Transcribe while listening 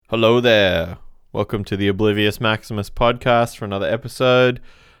Hello there. Welcome to the Oblivious Maximus podcast for another episode.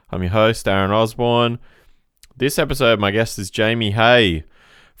 I'm your host, Aaron Osborne. This episode, my guest is Jamie Hay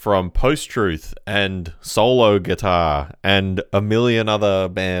from Post Truth and Solo Guitar and a million other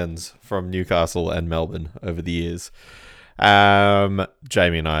bands from Newcastle and Melbourne over the years.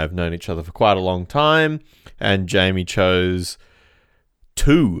 Jamie and I have known each other for quite a long time, and Jamie chose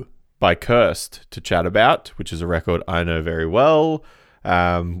 2 by Cursed to chat about, which is a record I know very well.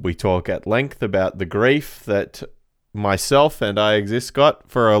 We talk at length about the grief that myself and I Exist got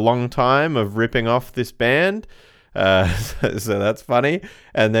for a long time of ripping off this band. So that's funny.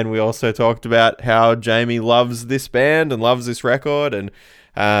 And then we also talked about how Jamie loves this band and loves this record, and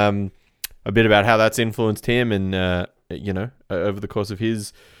a bit about how that's influenced him and, over the course of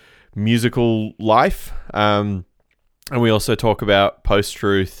his musical life. And we also talk about Post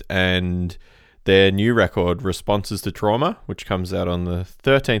Truth and their new record, Responses to Trauma, which comes out on the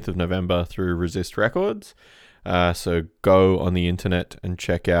 13th of November through Resist Records. So go on the internet and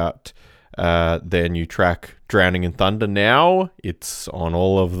check out their new track, Drowning in Thunder, now. It's on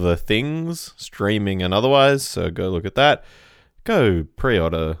all of the things, streaming and otherwise, so go look at that. Go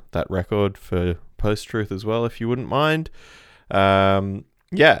pre-order that record for Post Truth as well, if you wouldn't mind. And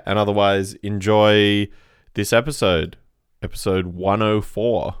otherwise, enjoy this episode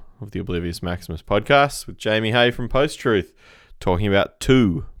 104 of the Oblivious Maximus podcast with Jamie Hay from Post Truth, talking about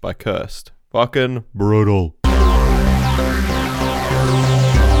 2 by Cursed. Fucking brutal.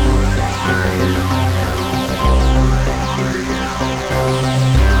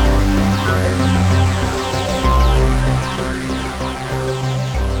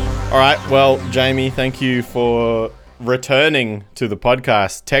 All right, well, Jamie, thank you for returning to the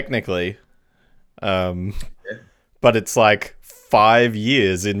podcast, technically. But it's like 5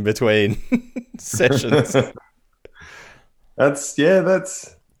 years in between sessions. That's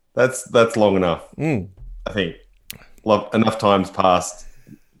long enough. I think enough time's passed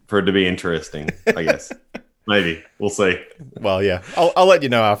for it to be interesting, I guess. Maybe. We'll see. Well, yeah. I'll let you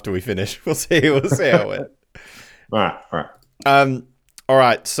know after we finish. We'll see how it went. All right. All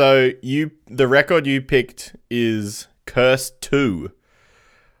right. So the record you picked is Cursed 2.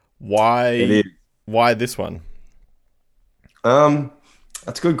 Why this one?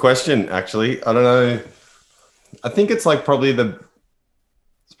 That's a good question, actually. I don't know. I think it's like probably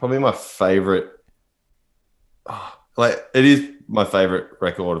my favorite. It is my favorite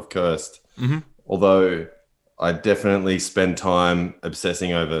record of Cursed. Mm-hmm. Although I definitely spend time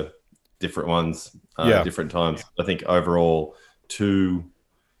obsessing over different ones, different times. I think overall 2,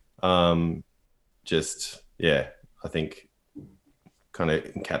 I think kind of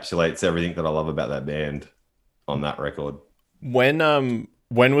encapsulates everything that I love about that band on that record. When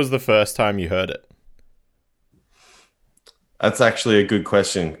was the first time you heard it? That's actually a good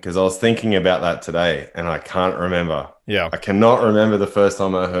question, because I was thinking about that today and I can't remember. Yeah. I cannot remember the first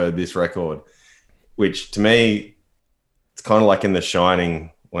time I heard this record, which to me, it's kind of like in The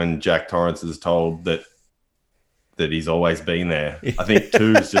Shining when Jack Torrance is told that he's always been there. I think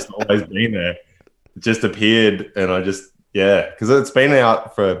 2's just always been there. It just appeared, and I just, because it's been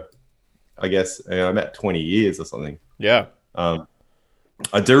out for, I guess, about 20 years or something. Yeah.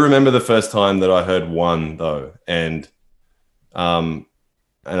 I do remember the first time that I heard 1 though, and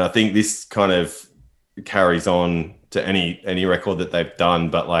I think this kind of carries on to any record that they've done.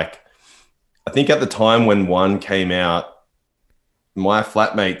 But like, I think at the time when 1 came out, my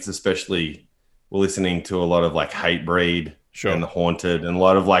flatmates especially were listening to a lot of like Hatebreed and The Haunted, and a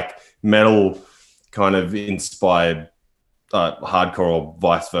lot of like metal kind of inspired hardcore, or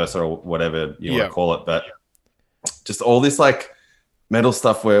vice versa, or whatever you want to call it. But just all this like metal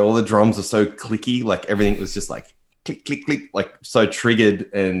stuff where all the drums are so clicky, like everything was just like click, click, click, like so triggered.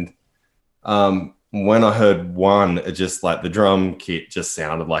 And when I heard 1, it just like the drum kit just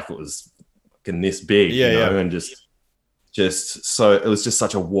sounded like it was fucking this big, and just so it was just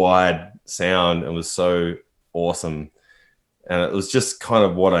such a wide sound. It was so awesome. And it was just kind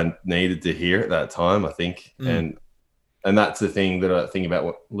of what I needed to hear at that time, I think. And that's the thing that I think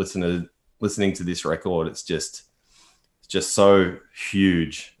about listening to this record. It's just so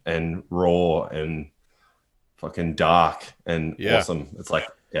huge and raw and fucking dark and awesome. It's like,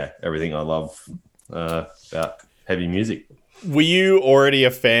 everything I love about heavy music. Were you already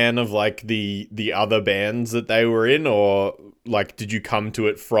a fan of like the other bands that they were in, or like did you come to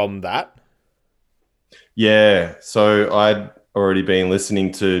it from that? Yeah, so I'd already been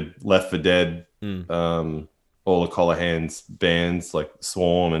listening to Left for Dead, all the Collarhan's bands like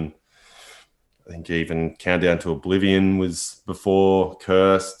Swarm, and I think even Countdown to Oblivion was before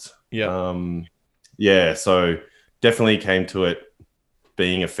Cursed. Yeah. So definitely came to it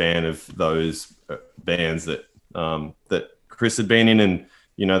being a fan of those bands that that Chris had been in, and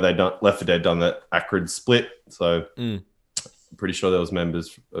they Left 4 Dead done that Acrid split, so I'm pretty sure there was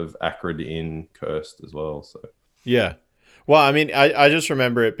members of Acrid in Cursed as well. So yeah, well, I mean, I just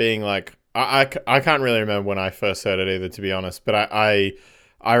remember it being like I can't really remember when I first heard it either, to be honest, but I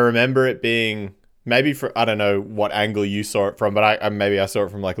remember it being maybe I don't know what angle you saw it from, but maybe I saw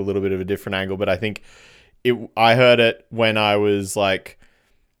it from like a little bit of a different angle, but I think I heard it when I was like,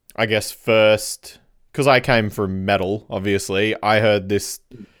 I guess first, because I came from metal, obviously. I heard this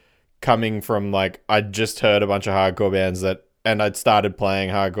coming from like, I'd just heard a bunch of hardcore bands and I'd started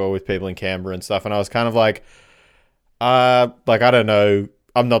playing hardcore with people in Canberra and stuff, and I was kind of like I don't know,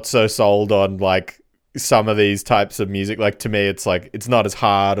 I'm not so sold on like some of these types of music. Like, to me, it's like, it's not as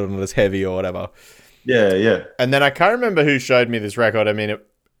hard or not as heavy or whatever. Yeah. And then I can't remember who showed me this record. I mean,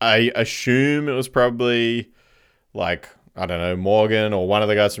 I assume it was probably like, I don't know, Morgan or one of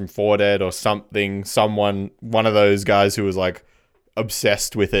the guys from 4 Dead or something. One of those guys who was like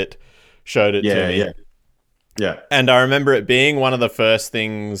obsessed with it showed it to me. Yeah. And I remember it being one of the first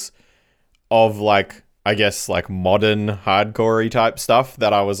things of like, I guess like modern hardcore-y type stuff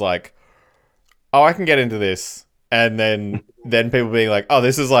that I was like, oh, I can get into this. And then people being like, oh,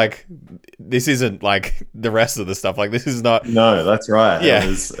 this isn't like the rest of the stuff. Like, this is not. No, that's right. Yeah. It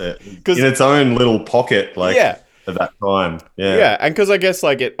was in its own little pocket, like, at that time. Yeah. Yeah. And because I guess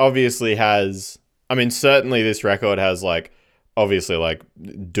like it obviously has, I mean, certainly this record has like, obviously like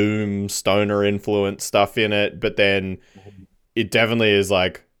doom, stoner influence stuff in it. But then it definitely is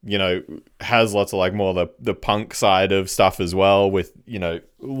like, has lots of like more the punk side of stuff as well, with,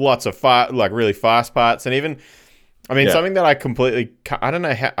 lots of like really fast parts. And even, I mean, something that I don't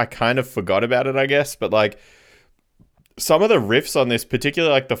know how, I kind of forgot about it, I guess, but like some of the riffs on this,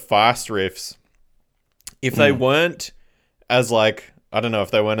 particularly like the fast riffs, if they weren't as like, I don't know, if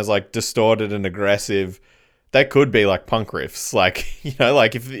they weren't as like distorted and aggressive, they could be like punk riffs. Like,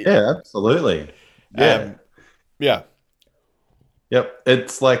 like if... Yeah, absolutely. Yeah. Yeah. Yep.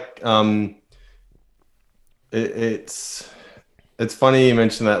 It's like, it's funny you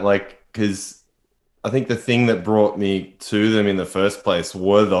mention that, like, because I think the thing that brought me to them in the first place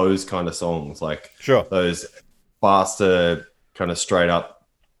were those kind of songs, like those faster, kind of straight up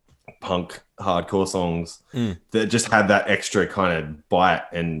punk hardcore songs that just had that extra kind of bite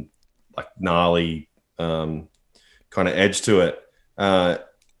and like gnarly kind of edge to it. And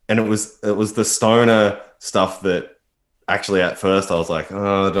it was the stoner stuff that actually at first I was like,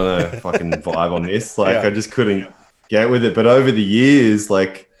 oh, I don't know if I can vibe on this. Like, I just couldn't get with it. But over the years,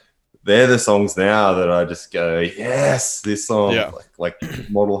 like, they're the songs now that I just go, yes, this song, like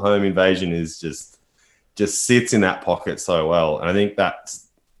Model Home Invasion is just sits in that pocket so well. And I think that's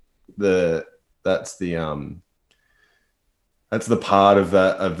the part of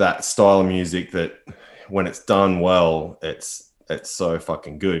that style of music that when it's done well, it's so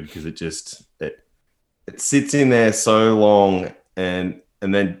fucking good, because it sits in there so long and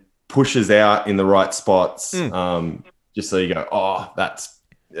then pushes out in the right spots. Just so you go, oh,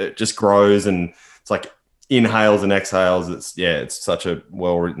 it just grows, and it's like inhales and exhales. It's such a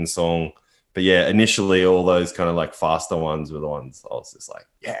well-written song. But yeah, initially all those kind of like faster ones were the ones I was just like,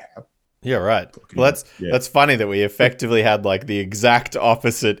 yeah, right. Well, that's funny that we effectively had like the exact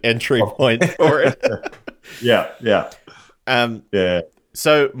opposite entry point for it. Yeah.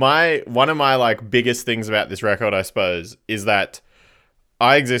 So one of my like biggest things about this record, I suppose, is that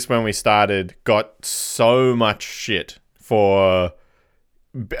I Exist When We Started got so much shit for,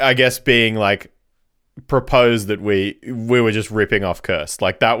 I guess, being like proposed that we were just ripping off Cursed.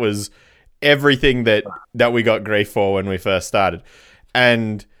 Like, that was everything that we got grief for when we first started.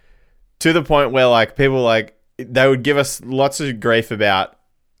 And to the point where like people like, they would give us lots of grief about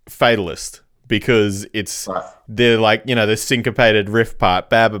Fatalist, because it's the like, the syncopated riff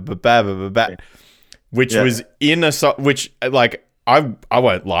part, which was in a song, which like I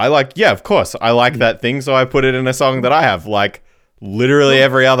won't lie, like, yeah, of course I like that thing, so I put it in a song that I have, like literally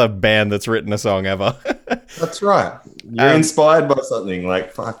every other band that's written a song ever. That's right. You're inspired by something,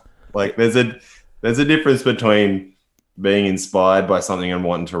 like, fuck, like there's a difference between being inspired by something and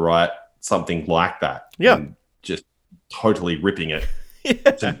wanting to write something like that. Yeah. And just totally ripping it.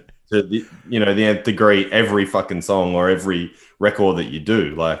 To the the nth degree, every fucking song or every record that you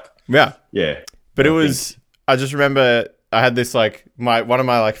do, like, but I just remember I had this like one of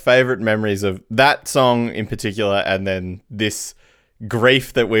my like favorite memories of that song in particular, and then this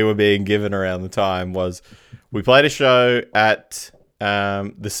grief that we were being given around the time was, we played a show at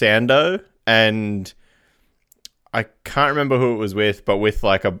the Sando, and I can't remember who it was with, but with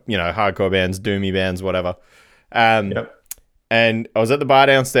like a hardcore bands, doomy bands, whatever. And I was at the bar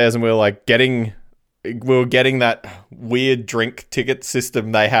downstairs, and we were getting that weird drink ticket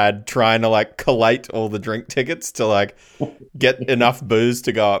system they had, trying to like collate all the drink tickets to like get enough booze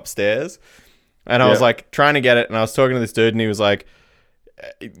to go upstairs. And I was like trying to get it, and I was talking to this dude, and he was like,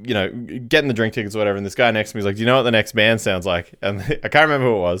 you know, getting the drink tickets or whatever. And this guy next to me was like, "Do you know what the next band sounds like?" And I can't remember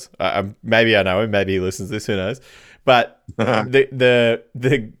who it was. Maybe I know him. Maybe he listens to this. Who knows? But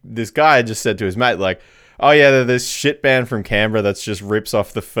this guy just said to his mate, like, "Oh yeah, they're this shit band from Canberra that's just rips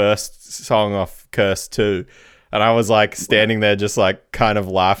off the first song off Curse 2." And I was like standing there just like kind of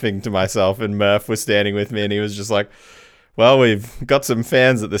laughing to myself, and Murph was standing with me, and he was just like, "Well, we've got some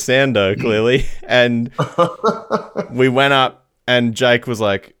fans at the Sando, clearly." And we went up, and Jake was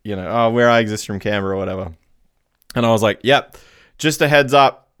like, you know, "Oh, where I exist from Canberra," or whatever. And I was like, "Yep, just a heads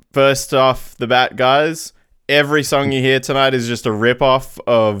up, first off the bat, guys, every song you hear tonight is just a rip-off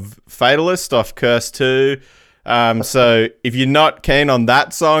of Fatalist off Curse 2. So if you're not keen on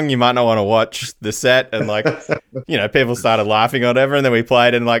that song, you might not want to watch the set." And like, you know, people started laughing or whatever, and then we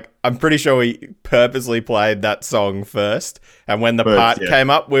played, and like, I'm pretty sure we purposely played that song first. And when the part came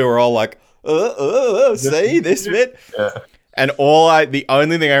up, we were all like, see this bit? Yeah. And the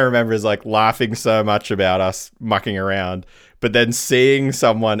only thing I remember is like laughing so much about us mucking around, but then seeing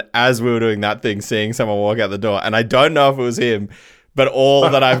someone, as we were doing that thing, seeing someone walk out the door. And I don't know if it was him, but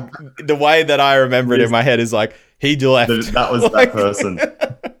the way that I remember it in my head is like, he left. That was like, that person.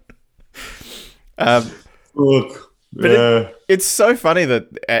 Look, it's so funny that,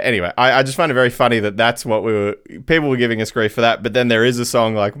 anyway, I just find it very funny that that's what people were giving us grief for that. But then there is a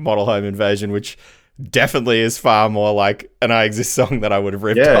song like Model Home Invasion, which definitely is far more like an I Exist song that I would have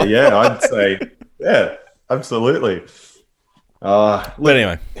ripped off. Yeah, I'd say, yeah, absolutely. But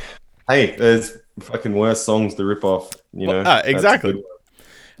anyway, hey, there's fucking worse songs to rip off, you know. Exactly.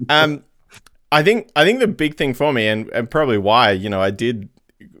 I think the big thing for me, and probably why, you know, I did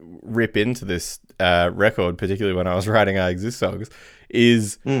rip into this record, particularly when I was writing I Exist songs,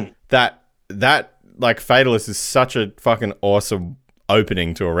 is that like Fatalist is such a fucking awesome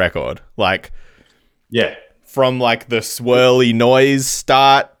opening to a record. Like, yeah, from like the swirly noise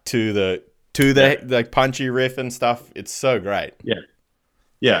start to the like punchy riff and stuff, it's so great.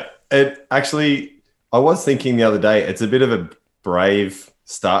 Yeah. It actually, I was thinking the other day, it's a bit of a brave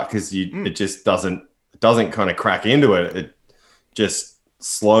start because it just doesn't kind of crack into it. It just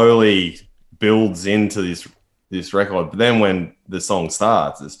slowly builds into this record. But then when the song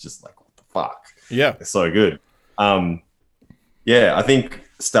starts, it's just like, what the fuck? Yeah, it's so good. I think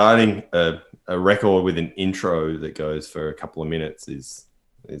starting a record with an intro that goes for a couple of minutes is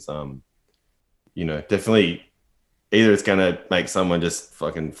you know, definitely either it's going to make someone just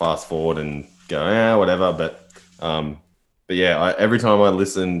fucking fast forward and go, whatever. But yeah, every time I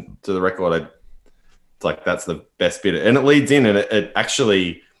listen to the record, it's like, that's the best bit. And it leads in, and it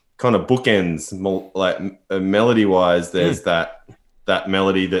actually kind of bookends, like melody wise. There's that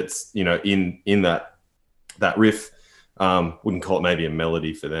melody that's, you know, in that riff. Wouldn't call it maybe a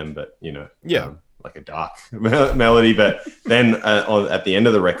melody for them, but, you know, like a dark melody. But then at the end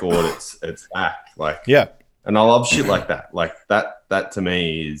of the record, it's back. Like, yeah. And I love shit like that. Like that to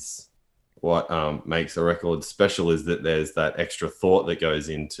me is what makes a record special, is that there's that extra thought that goes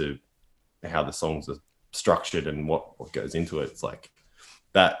into how the songs are structured and what goes into it. It's like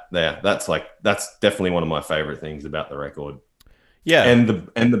that there. That's definitely one of my favorite things about the record. Yeah. And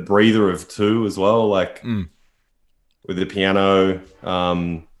the breather of 2 as well, like with the piano,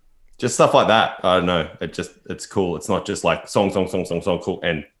 just stuff like that. I don't know. It's cool. It's not just like song, cool,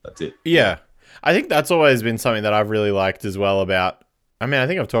 and that's it. Yeah. I think that's always been something that I've really liked as well about, I mean, I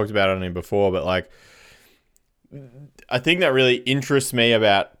think I've talked about it on here before, but like, I think that really interests me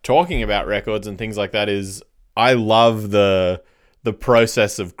about talking about records and things like that is I love the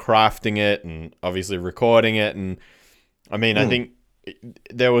process of crafting it and obviously recording it. And I mean, I think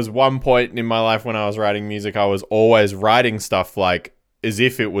there was one point in my life when I was writing music, I was always writing stuff like as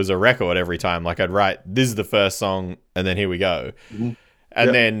if it was a record every time. Like I'd write, this is the first song, and then here we go. Mm-hmm.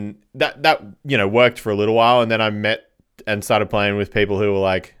 And then that, you know, worked for a little while. And then I met and started playing with people who were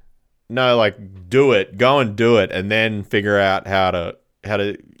like, no, like go and do it. And then figure out how to,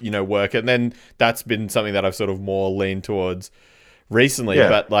 you know, work it. And then that's been something that I've sort of more leaned towards recently. Yeah.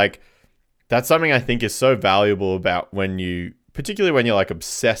 But like, that's something I think is so valuable about particularly when you're like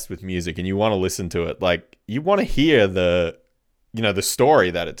obsessed with music and you want to listen to it. Like you want to hear the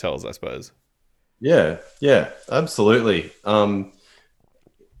story that it tells, I suppose. Yeah, absolutely. I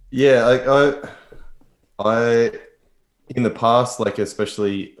in the past, like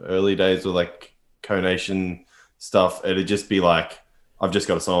especially early days with like Conation stuff, it'd just be like I've just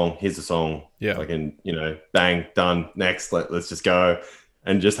got a song. Here's the song. Yeah. I can, bang, done. Next, let's just go,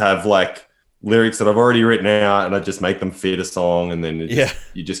 and just have like lyrics that I've already written out, and I just make them fit a song, and then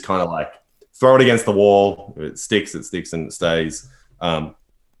you just kind of like throw it against the wall. If it sticks, and it stays.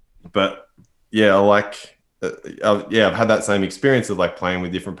 But yeah, I like, I've had that same experience of like playing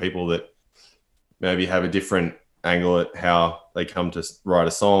with different people that maybe have a different angle at how they come to write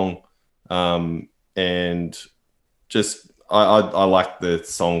a song, and just. I like the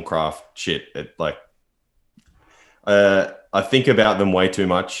songcraft shit. I think about them way too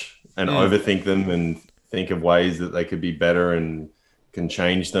much and overthink them and think of ways that they could be better and can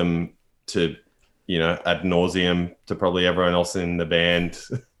change them to, ad nauseum to probably everyone else in the band.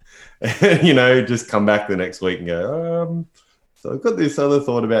 Just come back the next week and go, so I've got this other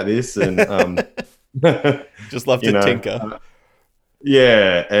thought about this, and just love to tinker.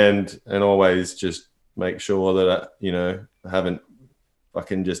 Yeah, and always just make sure that I haven't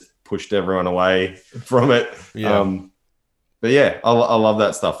fucking just pushed everyone away from it. Yeah. But yeah, I love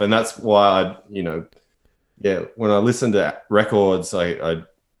that stuff, and that's why when I listen to records, I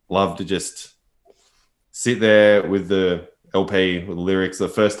love to just sit there with the LP with the lyrics. The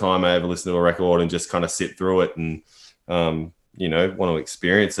first time I ever listened to a record, and just kind of sit through it and want to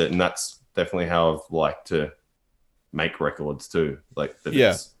experience it, and that's definitely how I've liked to make records too. Like that,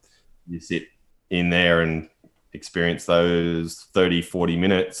 you sit in there and experience those 30-40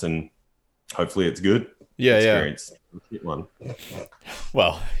 minutes, and hopefully it's good experience. One.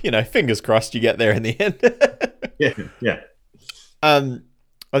 Well, fingers crossed you get there in the end. yeah.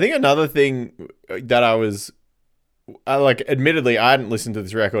 I think another thing that admittedly I hadn't listened to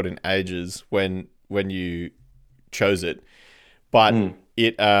this record in ages when you chose it, but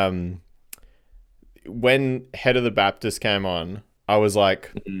it when Head of the Baptist came on, I was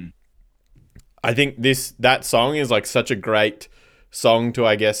like, I think that song is like such a great song to,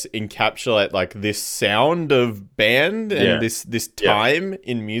 I guess, encapsulate like this sound of band and this time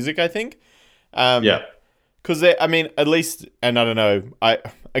in music, I think. Because at least, and I don't know,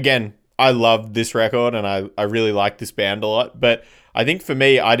 I loved this record and I really like this band a lot, but I think for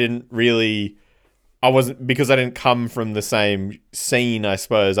me, because I didn't come from the same scene, I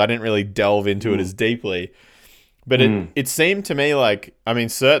suppose, I didn't really delve into it as deeply. But it seemed to me like,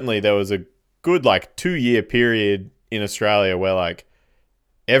 certainly there was a good like 2-year period in Australia where like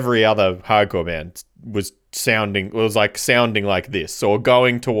every other hardcore band was sounding like this, or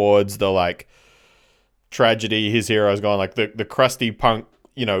going towards the like Tragedy, His Heroes, going like the crusty punk,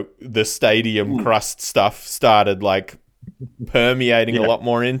 the stadium crust stuff started like permeating a lot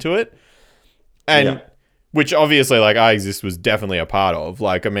more into it. And which obviously like I Exist was definitely a part of.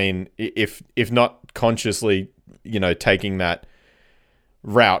 Like, if not consciously, taking that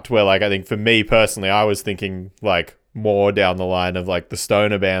route where like I think for me personally I was thinking like more down the line of like the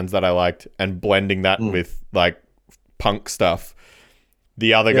stoner bands that I liked and blending that with like punk stuff.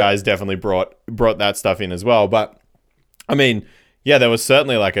 The other guys definitely brought that stuff in as well, but there was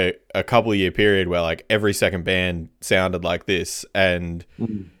certainly like a couple of year period where like every second band sounded like this, and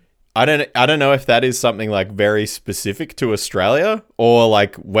I don't know if that is something like very specific to Australia or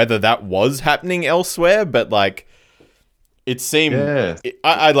like whether that was happening elsewhere, but like it seemed,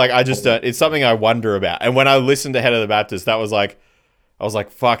 I just don't, it's something I wonder about. And when I listened to Head of the Baptist, I was like,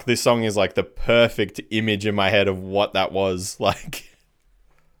 fuck, this song is like the perfect image in my head of what that was like.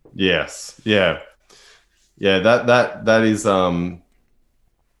 Yes. Yeah. Yeah. That is,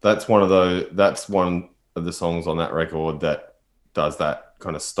 that's one of the songs on that record that does that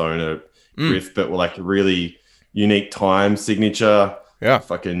kind of stoner riff, but like a really unique time signature. Yeah.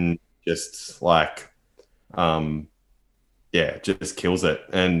 Fucking just like, just kills it.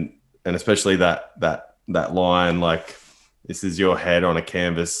 And especially that line, like, this is your head on a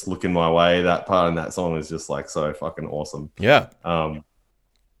canvas looking my way. That part in that song is just like so fucking awesome. Yeah.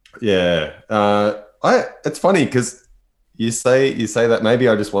 It's funny because you say that maybe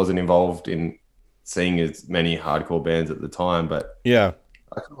I just wasn't involved in seeing as many hardcore bands at the time, but yeah,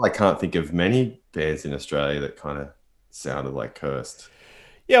 I can't think of many bands in Australia that kind of sounded like Cursed.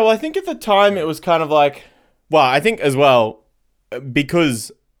 Yeah, well, I think at the time it was kind of like, well, I think as well,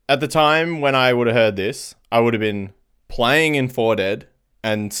 because at the time when I would have heard this, I would have been playing in For Dead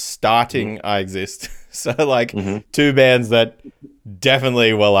and starting I Exist. So like two bands that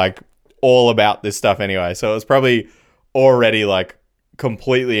definitely were like all about this stuff anyway. So it was probably already like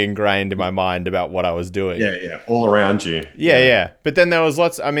completely ingrained in my mind about what I was doing. Yeah. All around you. Yeah. But then there was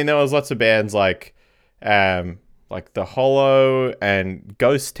lots of bands like The Hollow and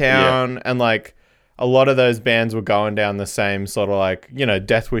Ghost Town, and like a lot of those bands were going down the same sort of like,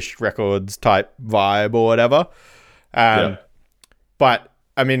 Death Wish Records type vibe or whatever. But But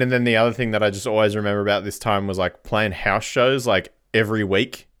I mean, and then the other thing that I just always remember about this time was like playing house shows like every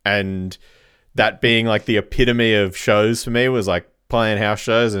week, and that being like the epitome of shows for me was like playing house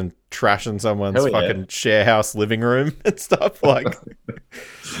shows and trashing someone's fucking share house living room and stuff. Like,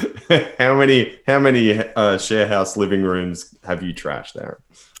 how many share house living rooms have you trashed, Aaron?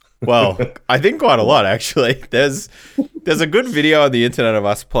 Well, I think quite a lot actually. There's a good video on the internet of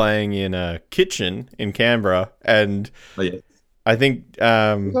us playing in a kitchen in Canberra, and I think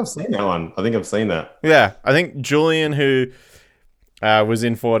I've seen that one. I think I've seen that. Yeah, I think Julian, who was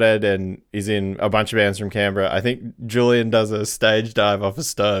in Fort Ed and is in a bunch of bands from Canberra, I think Julian does a stage dive off a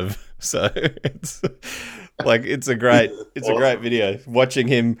stove. So it's like it's a great video. Watching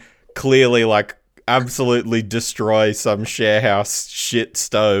him clearly like absolutely destroy some share house shit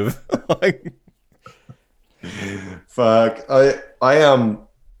stove. Like, fuck. I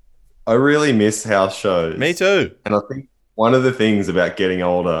really miss house shows. Me too. And I think one of the things about getting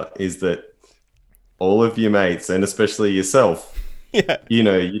older is that all of your mates, and especially yourself,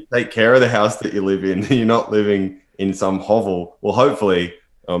 you take care of the house that you live in. You're not living in some hovel. Well, hopefully,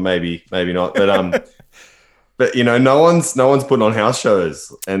 or maybe not. But but no one's putting on house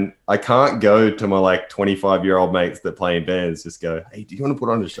shows, and I can't go to my like 25-year-old mates that play in bands. Just go, hey, do you want to put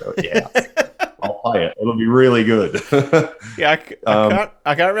on a show? Yeah, I'll play it. It'll be really good. Yeah,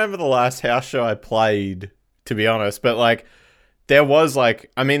 I can't remember the last house show I played, to be honest, but like there was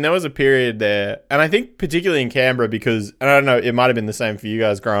a period there, and I think particularly in Canberra because, and I don't know, it might have been the same for you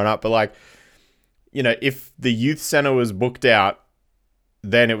guys growing up, but like, if the youth centre was booked out,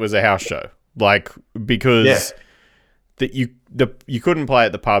 then it was a house show, like, because that you couldn't play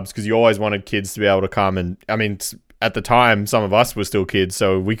at the pubs because you always wanted kids to be able to come, and I mean, at the time, some of us were still kids,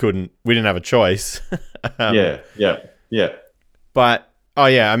 so we didn't have a choice. Yeah. But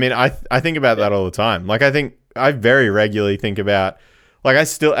I mean, I think about that all the time. Like, I very regularly think about, like, I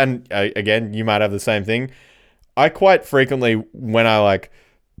still, and again, you might have the same thing. I quite frequently, when I like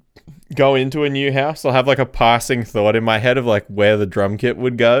go into a new house, I'll have like a passing thought in my head of like where the drum kit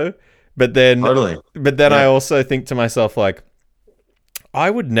would go. But then, I also think to myself, like, I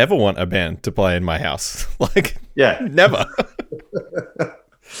would never want a band to play in my house. Like, never.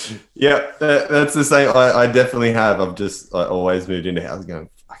 Yeah, that's the same. I definitely have. I always moved into houses going,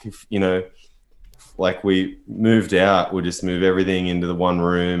 like we moved out, we'll just move everything into the one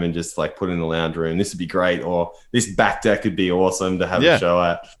room and just like put in the lounge room. This would be great. Or this back deck would be awesome to have a show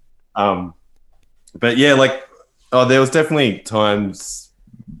at. But yeah, like, there was definitely times,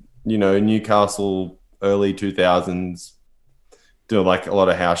 Newcastle, early 2000s, doing like a lot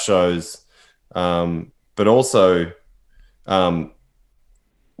of house shows. But also,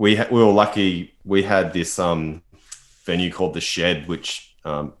 we were lucky. We had this venue called The Shed, which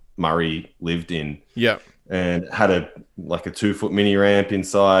Murray lived in. Yeah, and had a 2-foot mini ramp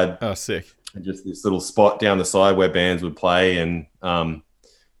inside. Oh, sick! And just this little spot down the side where bands would play, and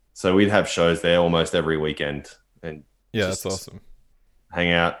so we'd have shows there almost every weekend. And that's awesome.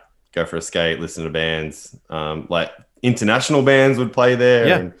 Hang out, go for a skate, listen to bands. Like international bands would play there.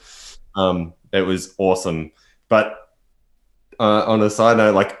 Yeah. And, it was awesome. But on a side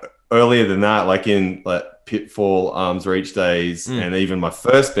note, like earlier than that, like in like Pitfall, Arms Reach days, and even my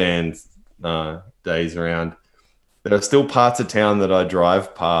first band days around, there are still parts of town that I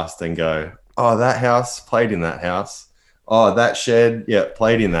drive past and go, oh, that house, played in that house. Oh, that shed,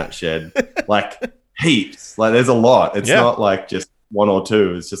 played in that shed. Like heaps. Like there's a lot. It's not like just one or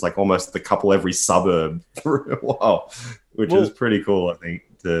two. It's just like almost a couple every suburb. Wow. Which is pretty cool, I think.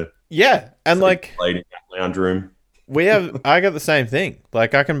 And like played in that lounge room. I got the same thing.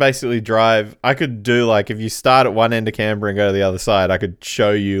 Like I can basically drive. I could do like, if you start at one end of Canberra and go to the other side, I could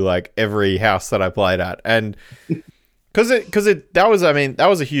show you like every house that I played at. And that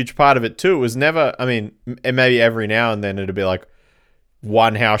was a huge part of it too. It was never, I mean, and maybe every now and then it'd be like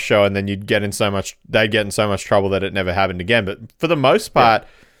one house show and then they'd get in so much trouble that it never happened again. But for the most part,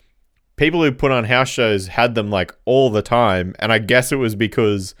 people who put on house shows had them like all the time. And I guess it was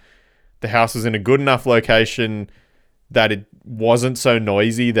because the house was in a good enough location that it wasn't so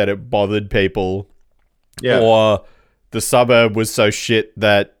noisy that it bothered people. Yeah. Or the suburb was so shit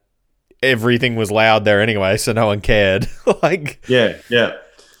that everything was loud there anyway, so no one cared. Like,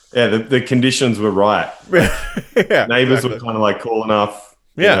 the conditions were right. Neighbors were kind of like cool enough.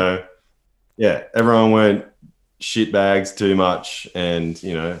 Everyone weren't shit bags too much, and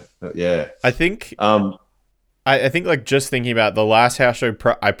I think I think like just thinking about the last house show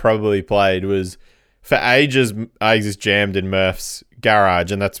I probably played was, for ages I just jammed in Murph's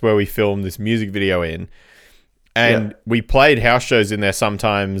garage, and that's where we filmed this music video in. And we played house shows in there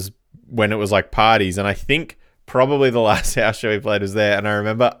sometimes when it was like parties, and I think probably the last house show we played was there. And I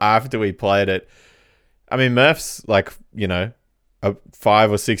remember after we played it, I mean, Murph's like,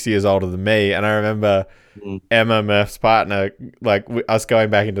 5 or 6 years older than me. And I remember Emma, Murph's partner, like us going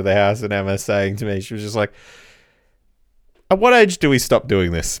back into the house and Emma saying to me, she was just like, at what age do we stop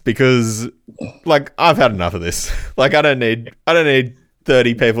doing this? Because like, I've had enough of this. Like, I don't need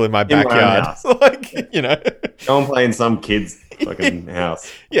 30 people in my backyard. Like, Go and play in some kid's fucking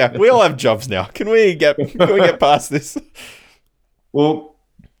house. Yeah, we all have jobs now. Can we get past this? Well,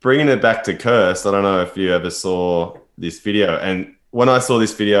 bringing it back to Cursed, I don't know if you ever saw this video. And when I saw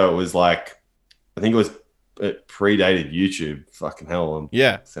this video, it was like, I think it predated YouTube. Fucking hell.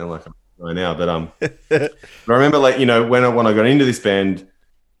 Sound like I'm right now. But but I remember like, when I got into this band,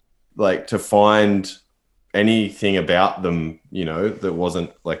 like to find anything about them, that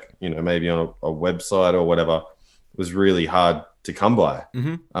wasn't like, maybe on a website or whatever, was really hard to come by.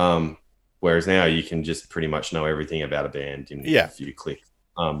 Mm-hmm. Whereas now you can just pretty much know everything about a band in a few clicks.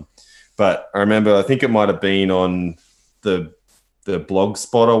 But I remember, I think it might have been on the blog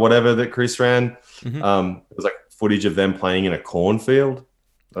spot or whatever that Chris ran. Mm-hmm. It was like footage of them playing in a cornfield.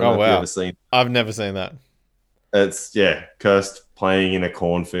 I don't know if you've ever seen. I've never seen that. It's Cursed playing in a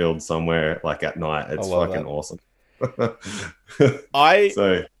cornfield somewhere like at night. It's fucking awesome. I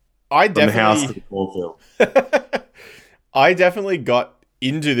definitely, from the house to the cornfield. I definitely got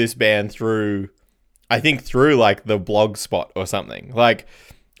into this band through like the blog spot or something. Like,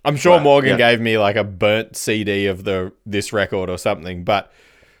 I'm sure Morgan gave me like a burnt CD of this record or something, but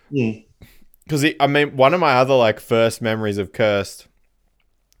because one of my other like first memories of Cursed,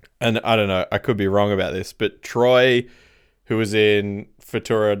 and I don't know, I could be wrong about this, but Troy, who was in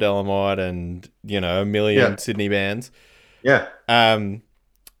Futuro Del Amor and a million Sydney bands, I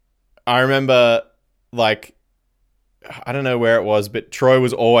remember like, I don't know where it was, but Troy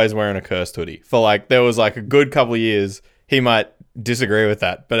was always wearing a Cursed hoodie for like, there was like a good couple of years. He might disagree with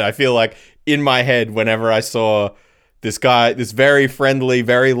that, but I feel like in my head, whenever I saw this guy, this very friendly,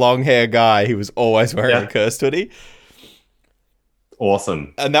 very long hair guy, he was always wearing a Cursed hoodie.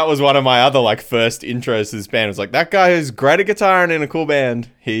 Awesome. And that was one of my other like first intros to this band. It was like, that guy who's great at guitar and in a cool band,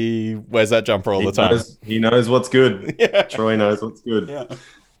 he wears that jumper all the time. He knows what's good. Yeah. Troy knows what's good. Yeah.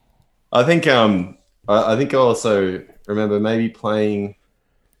 I think I think I also remember maybe playing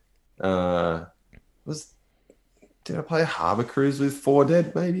did I play Harbour Cruise with Four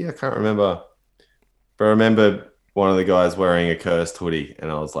Dead maybe? I can't remember. But I remember one of the guys wearing a Cursed hoodie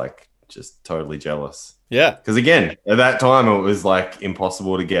and I was like just totally jealous. Yeah. Because again, at that time it was like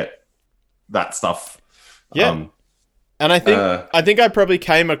impossible to get that stuff. Yeah. And I think I probably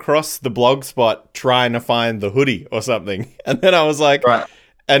came across the blog spot trying to find the hoodie or something. And then I was like,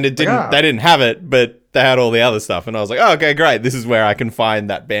 and they didn't have it, but they had all the other stuff. And I was like, oh, okay, great. This is where I can find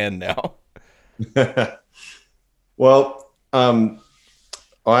that band now. Well, I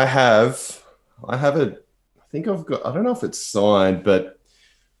think I've got, I don't know if it's signed, but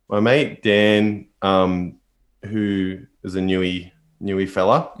my mate Dan, who is a Newey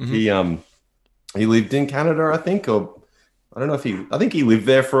fella, he lived in Canada, I think, or I don't know I think he lived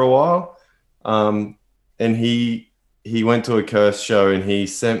there for a while. And he went to a Cursed show and he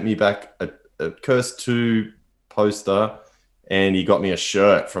sent me back a Cursed 2 poster and he got me a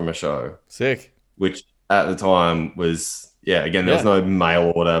shirt from a show. Sick. Which at the time was, again, there was no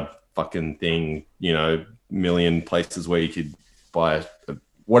mail order fucking thing, million places where you could buy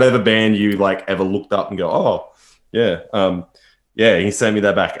whatever band you like ever looked up and go, oh, he sent me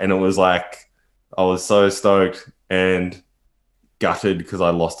that back. And it was like, I was so stoked and gutted because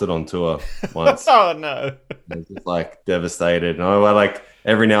I lost it on tour once. Oh, no. I was just like devastated. And I like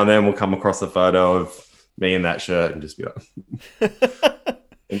every now and then we'll come across a photo of me in that shirt and just be like,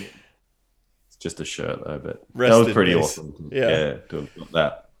 it's just a shirt though, but that was pretty awesome. Yeah, to have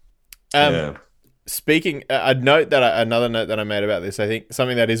got that. Speaking, another note that I made about this, I think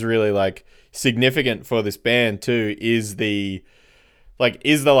something that is really like significant for this band too is the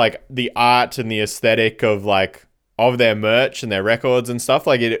art and the aesthetic of like of their merch and their records and stuff.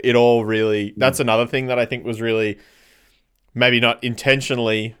 Like it all really, that's another thing that I think was really maybe not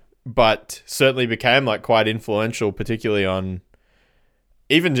intentionally, but certainly became like quite influential, particularly on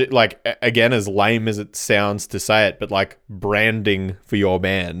even like, again, as lame as it sounds to say it, but like branding for your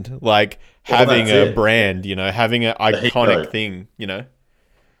band, like having a brand, having an iconic thing,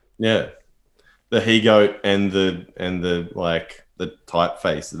 Yeah. The he-goat and the like the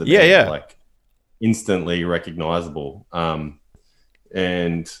typeface of the band, like instantly recognizable.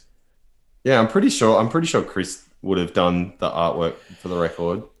 And I'm pretty sure Chris would have done the artwork for the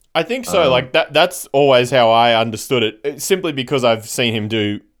record. I think so. Like that's always how I understood it, simply because I've seen him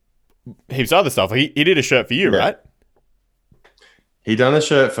do heaps of other stuff. He did a shirt for you, Yeah. right? He done a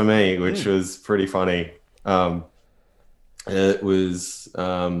shirt for me, which was pretty funny. It was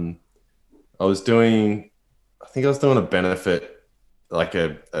I think I was doing a benefit, like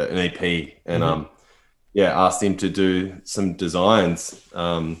an EP, and asked him to do some designs.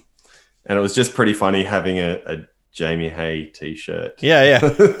 And it was just pretty funny having a Jamie Hay t-shirt. Yeah, yeah.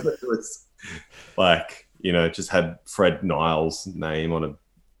 It was like, just had Fred Niles' name on a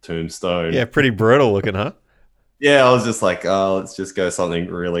tombstone. Yeah, pretty brutal looking, huh? Yeah, I was just like, oh, let's just go something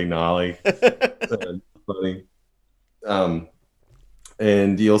really gnarly. Funny.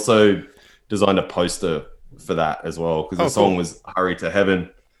 And he also designed a poster for that as well, because the song was "Hurry to Heaven,"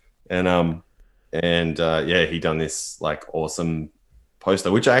 and he done this like awesome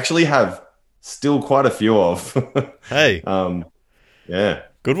poster, which I actually have still quite a few of. Hey, yeah,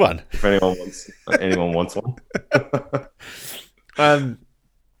 good one. If anyone wants one.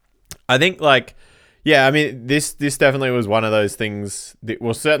 I think like, yeah, I mean, this definitely was one of those things that,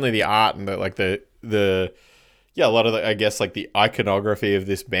 well, certainly the art and a lot of I guess like the iconography of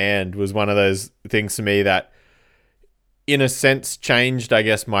this band was one of those things to me that in a sense changed, I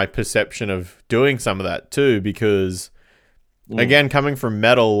guess, my perception of doing some of that too, because again, coming from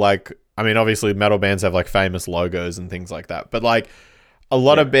metal, like, I mean, obviously metal bands have like famous logos and things like that, but like a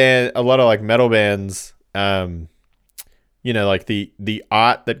lot of like metal bands, like the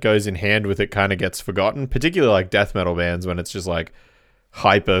art that goes in hand with it kind of gets forgotten, particularly like death metal bands when it's just like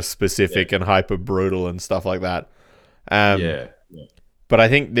hyper specific and hyper brutal and stuff like that. But I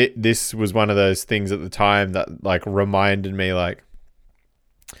think this was one of those things at the time that like reminded me like,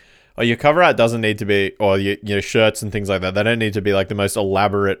 oh, your cover art doesn't need to be, or your shirts and things like that, they don't need to be like the most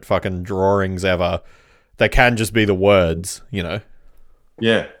elaborate fucking drawings ever. They can just be the words, Yeah,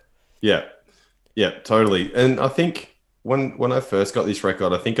 totally. And I think when I first got this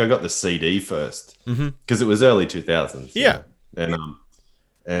record, I think I got the CD first, because it was early 2000s. Yeah. And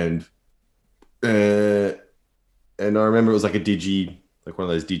I remember it was like like one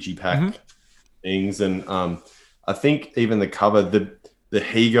of those digipack things, and I think even the cover, the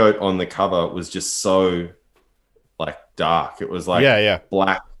he-goat on the cover was just so like dark. It was like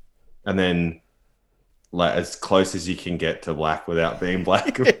black, and then like as close as you can get to black without being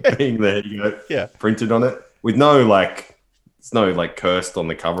black, being the he-goat printed on it, with no like, it's no like cursed on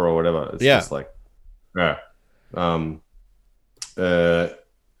the cover or whatever. It's just like,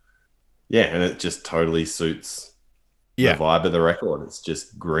 and it just totally suits the vibe of the record. It's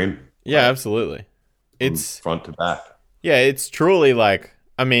just grim. Yeah, absolutely. It's front to back. Yeah, it's truly like,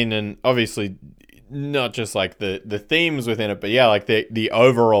 I mean, and obviously not just like the themes within it, but yeah, like the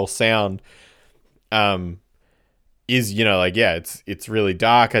overall sound is, like, yeah, it's really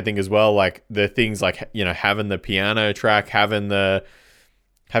dark, I think, as well. Like the things like, having the piano track, having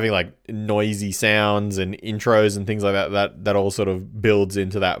like noisy sounds and intros and things like that all sort of builds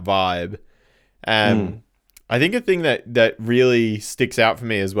into that vibe. I think a thing that really sticks out for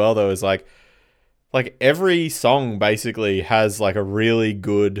me as well, though, is like every song basically has like a really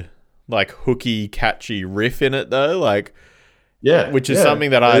good, like hooky, catchy riff in it, though. Like, which is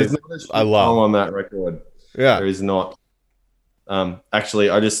something that I love on that record. Yeah, there is not. Actually,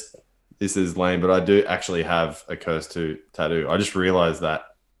 this is lame, but I do actually have a Curse 2 tattoo. I just realized that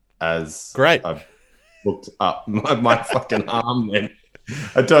as I've looked up my fucking arm, then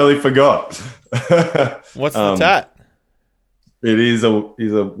I totally forgot. What's the tat? It is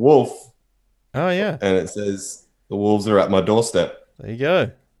he's a wolf. Oh yeah, and it says the wolves are at my doorstep. There you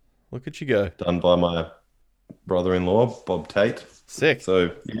go. Look at you go. Done by my brother-in-law, Bob Tate. Sick.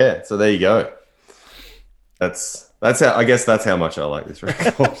 So yeah, so there you go. That's how, I guess that's how much I like this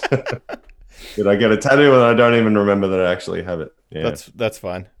record. Did I get a tattoo and I don't even remember that I actually have it? Yeah. That's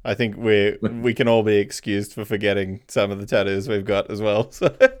fine. I think we can all be excused for forgetting some of the tattoos we've got as well. So.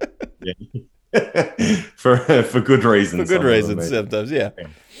 for good reasons. For good reasons sometimes, yeah.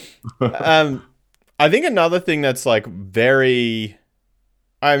 I think another thing that's like very,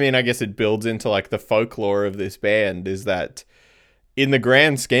 I mean, I guess it builds into like the folklore of this band, is that in the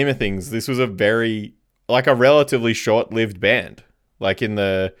grand scheme of things, this was a relatively short-lived band. Like in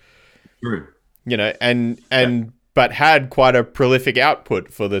the, True. but had quite a prolific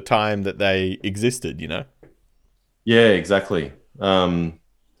output for the time that they existed, Yeah, exactly.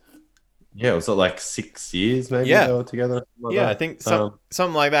 Yeah, was it like 6 years maybe they were together? Like I think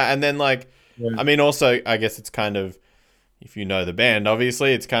something like that. And then like, I mean, also, I guess it's kind of, if you know the band,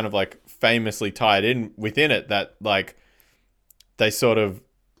 obviously, it's kind of like famously tied in within it that like they sort of,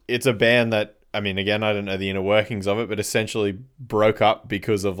 it's a band that, I mean, again, I don't know the inner workings of it, but essentially broke up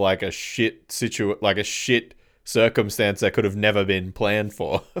because of like a shit circumstance that could have never been planned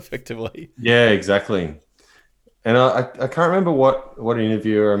for, effectively. Yeah, exactly. And I can't remember what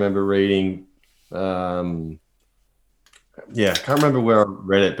interview I remember reading. Yeah, I can't remember where I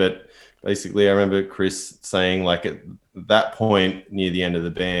read it, but basically I remember Chris saying like at that point near the end of the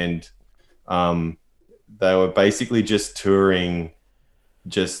band, they were basically just touring,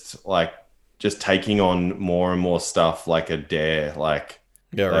 just taking on more and more stuff like a dare. Like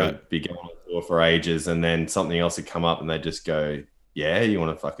Yeah, right. they'd be going on tour for ages, and then something else would come up, and they'd just go, "Yeah, you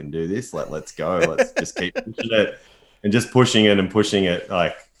want to fucking do this? Let's go. Let's just keep pushing it and just pushing it and pushing it."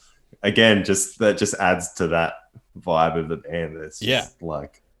 Like again, that just adds to that vibe of the band. It's just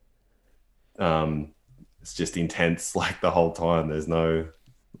like, it's just intense like the whole time. There's no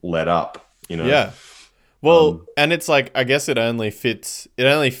let up, you know. Yeah. Well, and it's like, I guess it only fits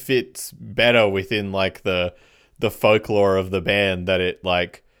better within like the folklore of the band, that it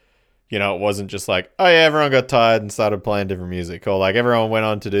like, you know, it wasn't just like, oh yeah, everyone got tired and started playing different music, or like everyone went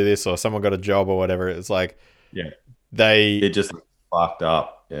on to do this, or someone got a job or whatever. It's like, it just fucked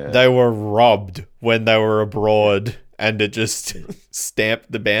up. Yeah. They were robbed when they were abroad, and it just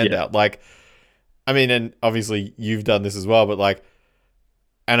stamped the band out. Like, I mean, and obviously you've done this as well, but like,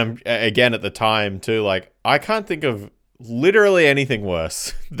 and I'm again at the time too, like I can't think of literally anything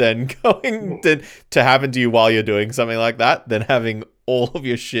worse than going to happen to you while you're doing something like that, than having all of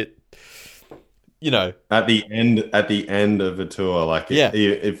your shit, you know, at the end of a tour. Like,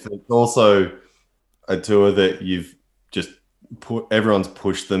 if it's also a tour that you've just everyone's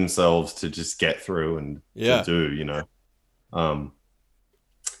pushed themselves to just get through and to do, you know.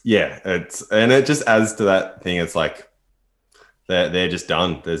 It just adds to that thing. It's like they're just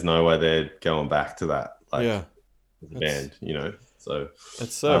done. There's no way they're going back to that. Like, the band, you know. So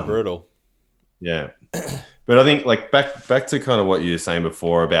it's so brutal. Yeah, but I think like back to kind of what you were saying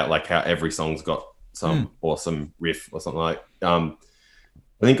before about like how every song's got some awesome riff or something like. I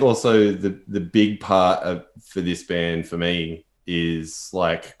think also the big part for this band for me is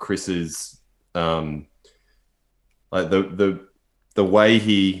like Chris's like the way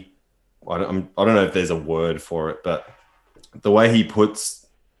he, I don't know if there's a word for it, but the way he puts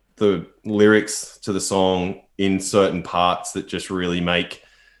the lyrics to the song in certain parts that just really make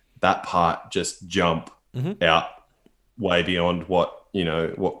that part just jump out way beyond what, you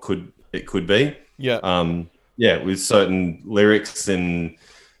know, what it could be. With certain lyrics and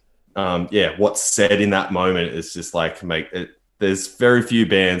what's said in that moment is just like there's very few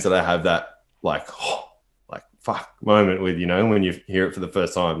bands that I have that like fuck moment with, you know, when you hear it for the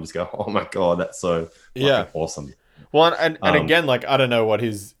first time, just go, oh my god, that's so awesome. Well, and again, like I don't know what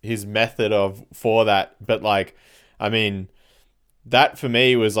his method for that, but like, I mean, that for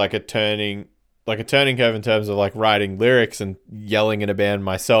me was like a turning curve in terms of like writing lyrics and yelling in a band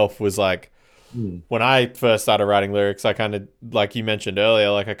myself. Was like when I first started writing lyrics, I kind of, like you mentioned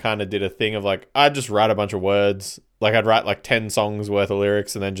earlier, like I kind of did a thing of like, I'd just write a bunch of words. Like I'd write like 10 songs worth of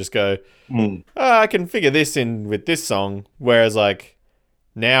lyrics and then just go, I can figure this in with this song. Whereas like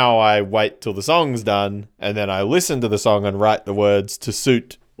now I wait till the song's done and then I listen to the song and write the words to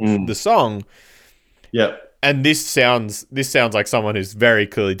suit the song. Yep. And this sounds like someone who's very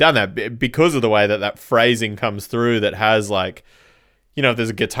clearly done that because of the way that phrasing comes through, that has like, you know, if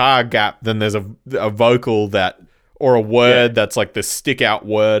there's a guitar gap, then there's a vocal that, or a word that's like the stick out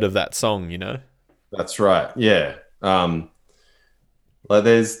word of that song, you know? That's right. Yeah. Like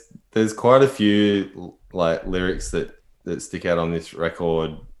there's quite a few like lyrics that stick out on this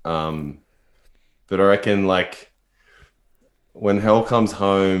record. But I reckon like when Hell Comes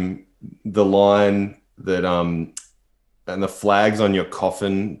Home, the line that and the flags on your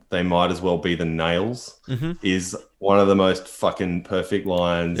coffin, they might as well be the nails, is one of the most fucking perfect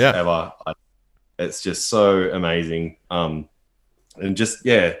lines ever. It's just so amazing. And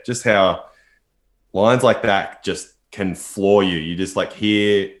just how lines like that just can floor you. You just like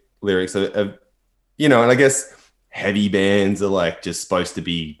hear lyrics of, you know, and I guess heavy bands are like just supposed to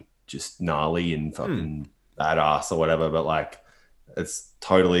be just gnarly and fucking badass or whatever, but like it's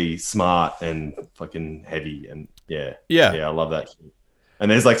totally smart and fucking heavy. And I love that shit.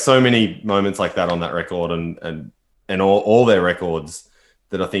 And there's like so many moments like that on that record and all their records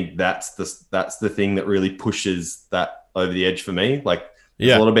that I think that's the thing that really pushes that over the edge for me. Like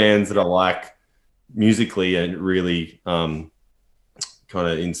there's a lot of bands that I like musically and really kind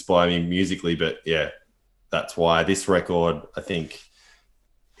of inspire me musically, but that's why this record I think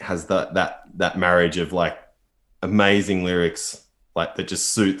has that marriage of like amazing lyrics like that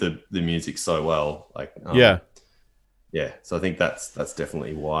just suit the music so well. Like so I think that's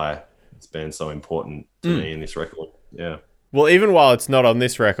definitely why it's been so important to me in this record. Yeah. Well, even while it's not on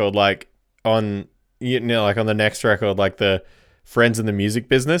this record, like on you know, like on the next record, like the Friends in the Music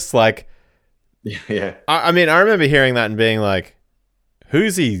Business, like, Yeah. I mean, I remember hearing that and being like,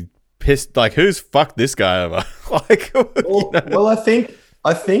 who's he pissed? Like, who's fucked this guy over? Like, Well, I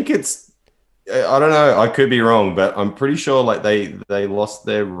think it's. I don't know. I could be wrong, but I'm pretty sure like they lost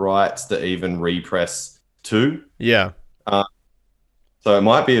their rights to even repress two. yeah, So it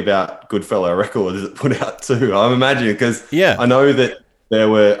might be about Goodfellow Records that put out two. I'm imagining because yeah, I know that there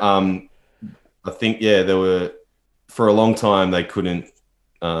were. I think there were for a long time they couldn't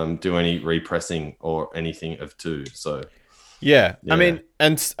do any repressing or anything of two. So yeah. Yeah. I mean,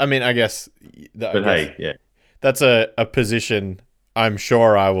 I guess. but hey, yeah. That's a position I'm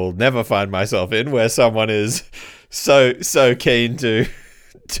sure I will never find myself in, where someone is so keen to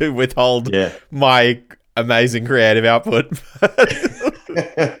withhold Yeah. my amazing creative output.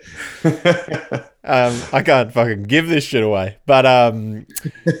 I can't fucking give this shit away. But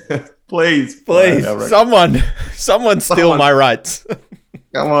Please, please, someone steal Someone. my rights.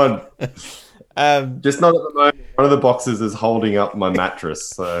 come on. Just Just not at the moment. One of the boxes is holding up my mattress.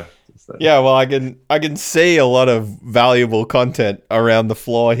 So yeah, well, I can see a lot of valuable content around the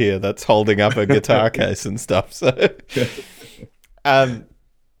floor here that's holding up a guitar case and stuff. So,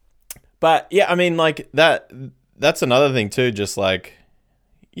 but yeah, I mean, like that's another thing too. Just like,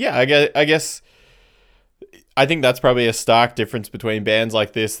 yeah, I guess I think that's probably a stark difference between bands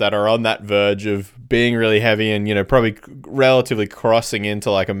like this that are on that verge of being really heavy and, you know, probably relatively crossing into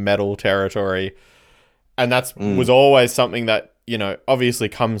like a metal territory. And that's was always something that, you know, obviously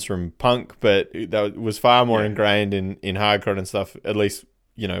comes from punk, but that was far more ingrained in hardcore and stuff, at least,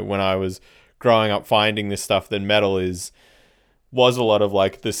 you know, when I was growing up finding this stuff, than metal was a lot of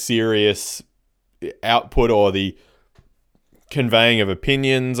like the serious output or the conveying of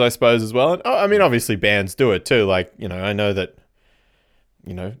opinions, I suppose, as well. And I mean, obviously bands do it too. Like, you know, I know that,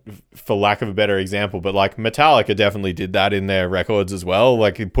 you know, for lack of a better example, but like Metallica definitely did that in their records as well.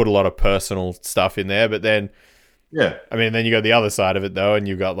 Like, it put a lot of personal stuff in there, but then, yeah, I mean, then you got the other side of it though, and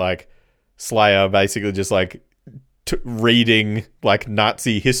you've got like Slayer basically just like reading like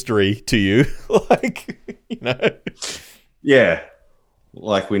Nazi history to you, like, you know. yeah.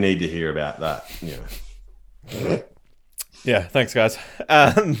 Like we need to hear about that. Yeah. Yeah, thanks, guys.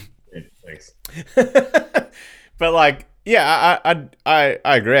 Thanks. But like, yeah, I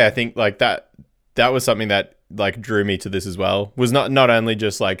agree. I think like that was something that like drew me to this as well. Was not only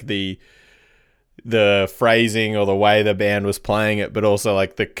just like the phrasing or the way the band was playing it, but also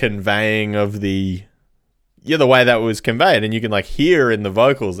like the conveying of the way that was conveyed, and you can like hear in the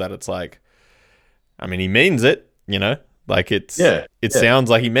vocals that it's like, I mean, he means it, you know, like it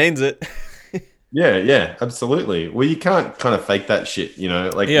sounds like he means it. Yeah, absolutely. Well, you can't kind of fake that shit, you know,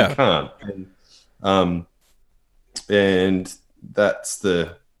 like you can't. And that's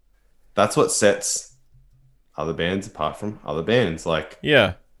what sets other bands apart from other bands. Like,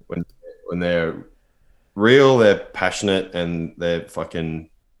 yeah, when they're real, they're passionate, and they're fucking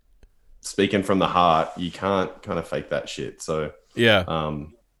speaking from the heart. You can't kind of fake that shit. So yeah,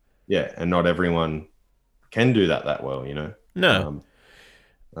 and not everyone can do that well, you know. No,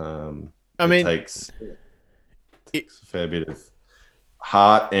 I mean, it takes a fair bit of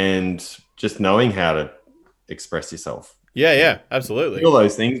heart and just knowing how to express yourself. Yeah, absolutely. All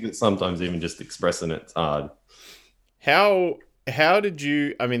those things, but sometimes even just expressing it's hard. How did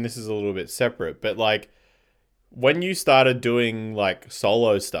you? I mean, this is a little bit separate, but like when you started doing like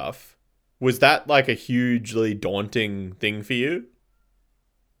solo stuff, was that like a hugely daunting thing for you?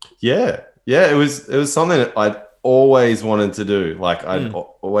 Yeah, it was something that I'd always wanted to do. Like I'd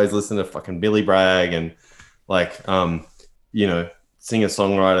always listen to fucking Billy Bragg and like you know, singer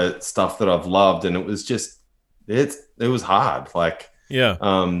songwriter stuff that I've loved, and it was just it was hard. Like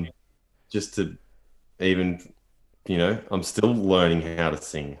just to even, you know, I'm still learning how to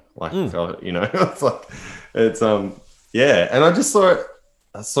sing. Like you know, it's and I just saw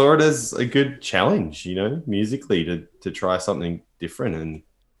it as a good challenge, you know, musically to try something different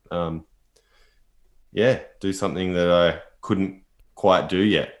and do something that I couldn't quite do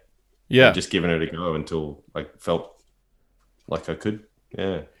yet. Yeah. And just giving it a go until I felt like I could.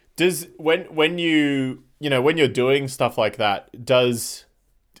 Yeah. Does when you're doing stuff like that, does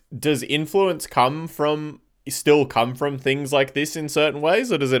influence come from things like this in certain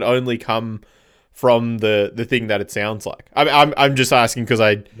ways, or does it only come from the thing that it sounds like? I'm just asking because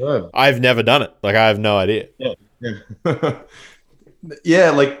I've never done it. Like I have no idea. Yeah. Yeah,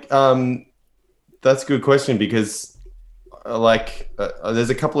 like that's a good question because there's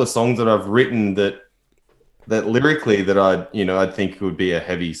a couple of songs that I've written that lyrically that I'd think would be a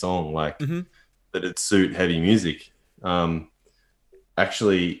heavy song, like that it'd suit heavy music.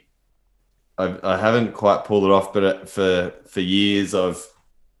 Actually, I haven't quite pulled it off, but for years I've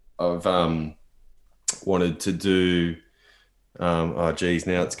wanted to do. Oh geez,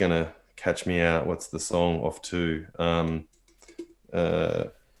 now it's gonna catch me out. What's the song off to?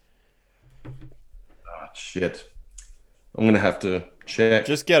 Shit. I'm gonna have to check.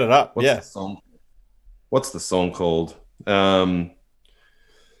 Just get it up. What's Yeah. the song? What's the song called? It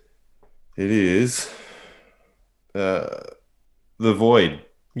is The Void.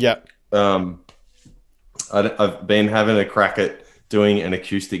 Yeah. I've been having a crack at doing an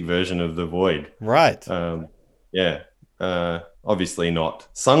acoustic version of The Void. Right. Yeah. Obviously not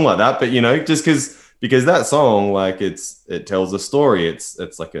sung like that, but just because that song, like it tells a story. It's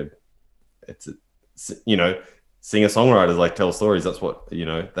singer-songwriters like tell stories. That's what they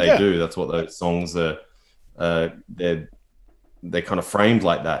do. That's what those songs are. They're kind of framed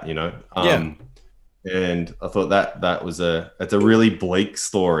like that. And I thought that was it's a really bleak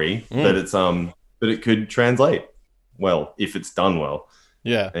story, but it could translate well if it's done well.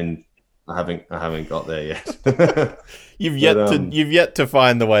 Yeah. And I haven't got there yet. You've yet to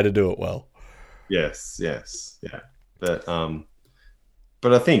find the way to do it well. Yes, yeah. But I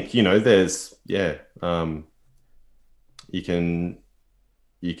think there's you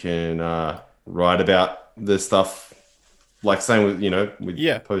can write about the stuff like same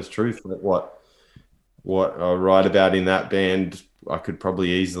with Post Truth. Like what I write about in that band, I could probably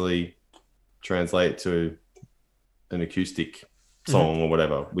easily translate to an acoustic song or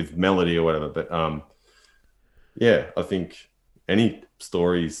whatever with melody or whatever. But I think any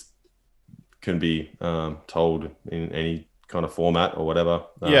stories can be told in any kind of format or whatever.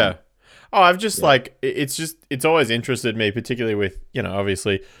 I've just it's always interested me, particularly with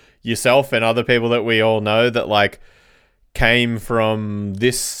obviously yourself and other people that we all know that like came from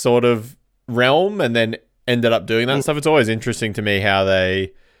this sort of realm and then ended up doing that stuff. It's always interesting to me how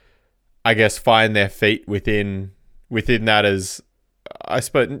they, I guess, find their feet within that, as I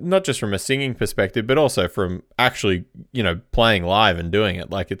suppose not just from a singing perspective, but also from actually playing live and doing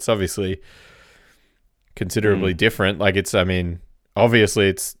it. Like it's obviously considerably different. Like obviously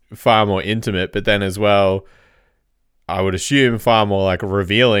it's far more intimate, but then as well, I would assume far more like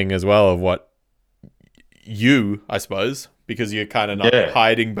revealing as well of what I suppose, because you're kind of not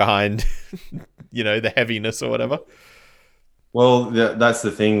hiding behind, the heaviness or whatever. Well, that's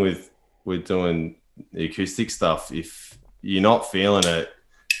the thing with doing the acoustic stuff. If you're not feeling it,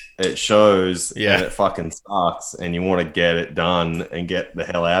 it shows and it fucking sucks, and you want to get it done and get the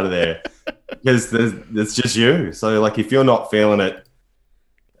hell out of there because it's just you. So like, if you're not feeling it,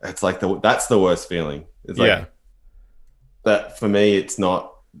 it's like that's the worst feeling. It's like that for me. It's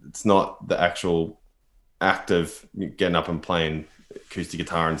not the actual act of getting up and playing acoustic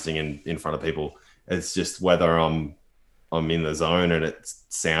guitar and singing in front of people. It's just whether I'm in the zone and it's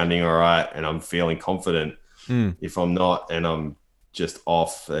sounding all right and I'm feeling confident. If I'm not and I'm just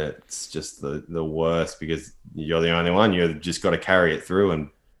off, it's just the worst because you're the only one. You've just got to carry it through and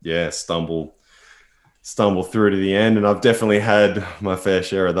stumble through to the end. And I've definitely had my fair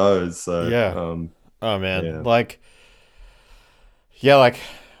share of those. So oh man,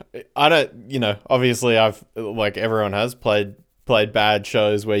 I don't, obviously I've, like everyone has played bad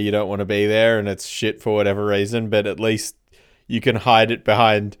shows where you don't want to be there and it's shit for whatever reason, but at least you can hide it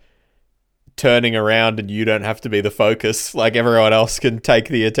behind turning around and you don't have to be the focus. Like everyone else can take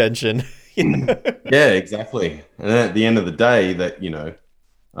the attention. Yeah, exactly. And at the end of the day that,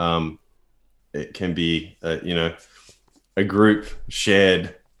 it can be, a group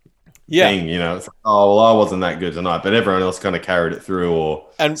shared thing, it's like, oh, well, I wasn't that good tonight, but everyone else kind of carried it through or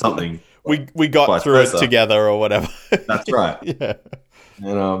something. We got through it together or whatever. That's right. Yeah.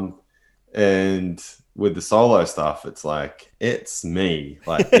 And with the solo stuff, it's like, it's me.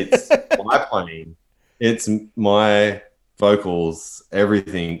 Like it's my playing. It's my vocals.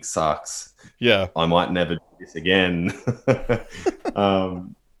 Everything sucks. Yeah. I might never do this again. I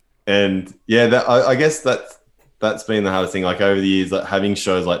guess that's been the hardest thing. Like over the years, like having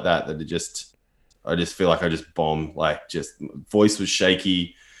shows like that I just feel like I just bombed. Like just voice was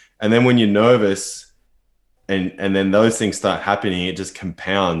shaky, and then when you're nervous, and then those things start happening, it just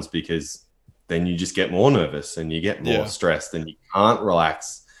compounds because then you just get more nervous and you get more stressed and you can't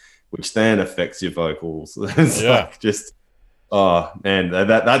relax, which then affects your vocals. It's like just, oh man,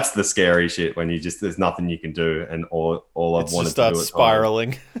 that's the scary shit when there's nothing you can do and all I've wanted to do is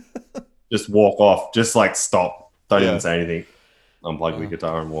spiraling. Just walk off, just like stop, don't even say anything, unplug the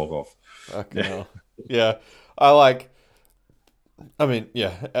guitar and walk off. Okay. Yeah.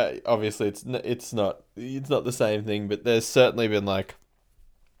 Obviously it's not the same thing, but there's certainly been like,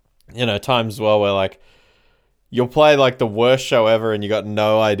 times as well where like you'll play like the worst show ever and you got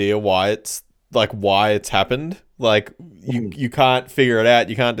no idea why it's like why it's happened. Like you can't figure it out.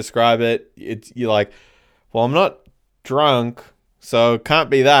 You can't describe it. You're like, well, I'm not drunk, so it can't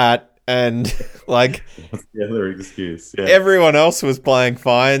be that. And like, What's the other excuse? Yeah. everyone else was playing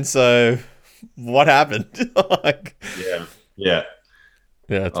fine, so what happened? Like, Yeah. Yeah.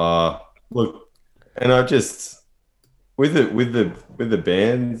 yeah, Look, and I've just with the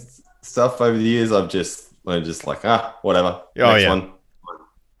band stuff over the years, I'm just like, whatever. Oh, Next yeah. one.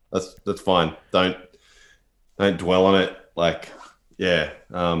 That's fine. Don't dwell on it. Like, yeah.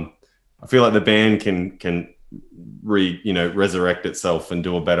 I feel like the band can resurrect itself and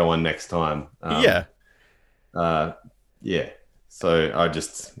do a better one next time. yeah. Yeah. So I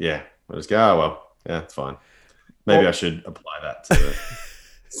just go, oh well, yeah, it's fine. Maybe I should apply that to the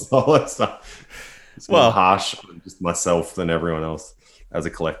solo stuff. It's more Well- harsh on just myself than everyone else as a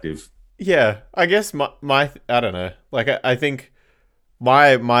collective. Yeah, I guess my I don't know. Like I think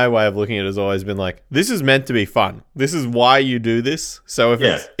my way of looking at it has always been like, this is meant to be fun. This is why you do this. So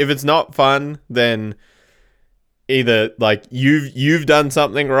if it's not fun, then either like you've done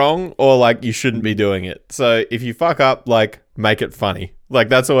something wrong, or like you shouldn't be doing it. So if you fuck up, like, make it funny. Like,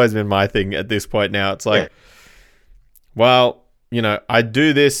 that's always been my thing at this point now. It's like, well, I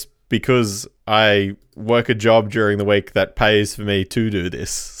do this because I work a job during the week that pays for me to do this.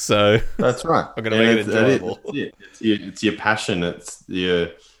 So That's right. I'm gonna make it enjoyable. It's your passion. It's your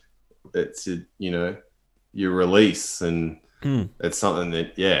your release, and it's something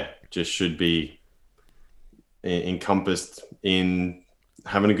that just should be encompassed in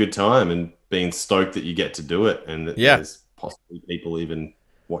having a good time and being stoked that you get to do it, and that there's possibly people even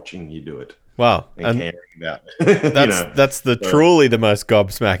watching you do it. Wow. And caring about it. That's truly the most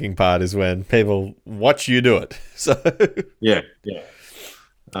gobsmacking part, is when people watch you do it. So yeah.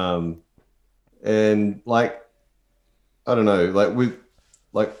 And like, I don't know, like with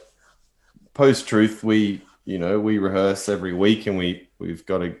like Post Truth, we rehearse every week, and we've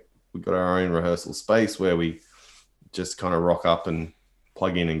got our own rehearsal space where we just kind of rock up and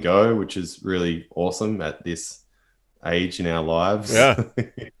plug in and go, which is really awesome at this age in our lives. Yeah.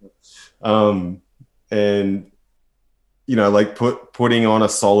 And like putting on a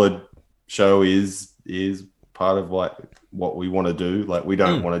solid show is part of like what we want to do. Like, we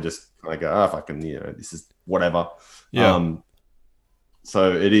don't want to just kind of go, if I can, this is whatever. Yeah.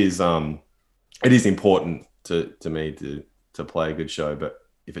 So it is important to me to play a good show, but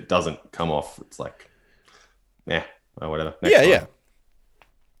if it doesn't come off, it's like, whatever. Next time. Yeah.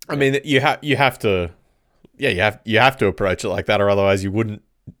 I mean, you have to approach it like that, or otherwise you wouldn't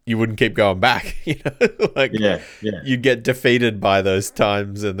keep going back. Like, you get defeated by those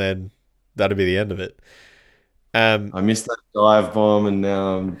times, and then that'll be the end of it. I missed that dive bomb, and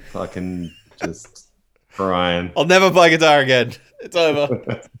now I'm fucking just crying. I'll never play guitar again. It's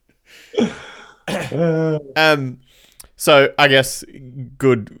over. So I guess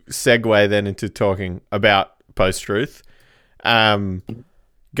good segue then into talking about Post Truth.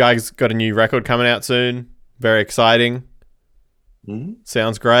 Guy's got a new record coming out soon. Very exciting.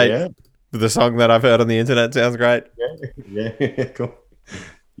 Sounds great. Yeah. The song that I've heard on the internet sounds great. Yeah, cool.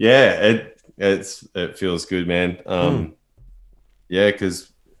 Yeah, it feels good, man. Yeah,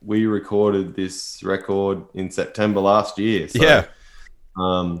 because we recorded this record in September last year. So, yeah.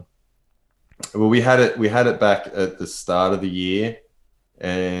 Well, we had it back at the start of the year,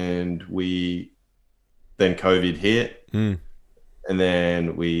 and then COVID hit, and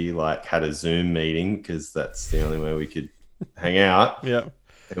then we like had a Zoom meeting because that's the only way we could hang out. Yeah,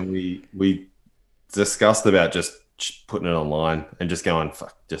 and we discussed about just putting it online and just going,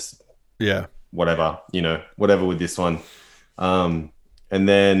 fuck, just whatever, whatever with this one, and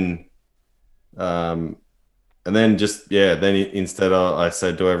then just, then instead I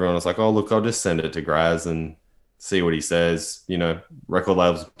said to everyone, I was like, oh, look, I'll just send it to Graz and see what he says. Record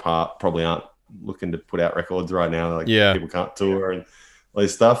labels probably aren't looking to put out records right now. Like, people can't tour and all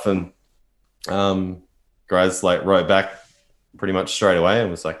this stuff. And Graz like wrote back pretty much straight away and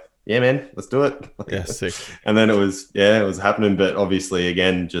was like, yeah, man, let's do it. Yeah, sick. And then it was happening. But obviously,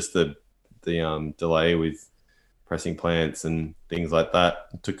 again, just the delay with pressing plants and things like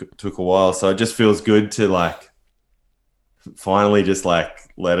that took a while. So it just feels good to like finally just like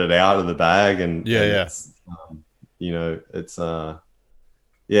let it out of the bag, and it's, so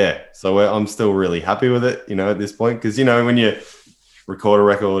I'm still really happy with it, at this point, because when you record a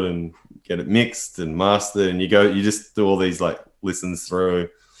record and get it mixed and mastered, and you just do all these like listens through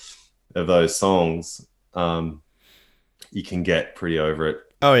of those songs, you can get pretty over it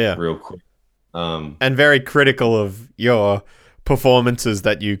real quick, and very critical of your performances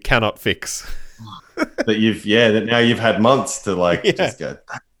that you cannot fix. that now you've had months to like just go,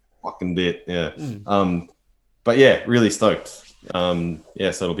 fucking bit. Yeah. Mm. But yeah, really stoked.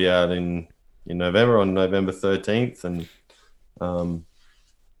 Yeah, so it'll be out in November, on November 13th, and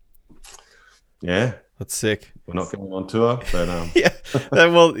yeah, That's sick. we're not going on tour, but Yeah.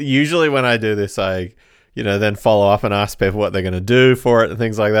 Well, usually when I do this, I, then follow up and ask people what they're going to do for it and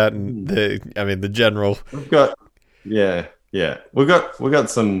things like that. And the general. we've got we've got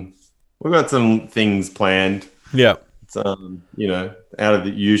some things planned. Yeah. It's out of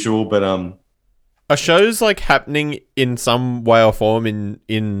the usual, but Are shows like happening in some way or form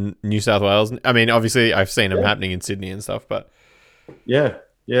in New South Wales? I mean, obviously I've seen them happening in Sydney and stuff, but yeah,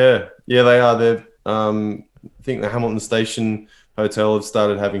 they are. They're I think the Hamilton Station Hotel have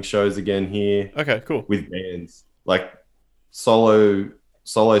started having shows again here. Okay, cool. With bands. Like solo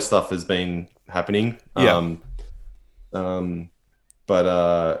stuff has been happening. Yeah. But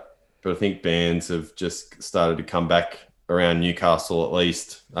I think bands have just started to come back around Newcastle at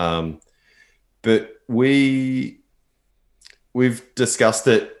least. But we've discussed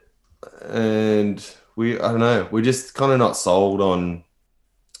it, and I don't know, we're just kind of not sold on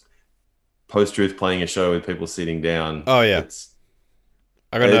Post-Truth playing a show with people sitting down. Oh yeah,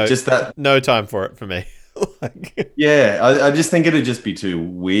 I got no time for it for me. Yeah, I just think it'd just be too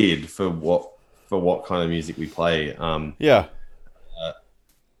weird for what kind of music we play. Yeah.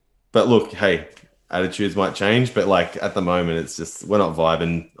 But look, hey, attitudes might change, but like at the moment, it's just we're not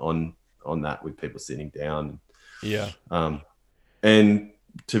vibing on that with people sitting down. Yeah. And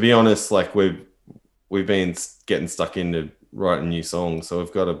to be honest, like we've been getting stuck into writing new songs, so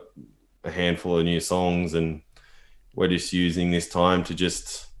we've got a handful of new songs, and we're just using this time to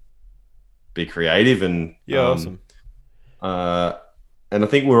just be creative and awesome. And I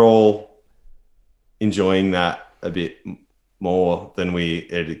think we're all enjoying that a bit more than we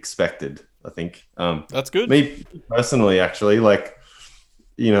had expected. I think that's good. Me personally, actually, like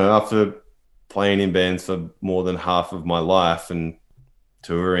after playing in bands for more than half of my life and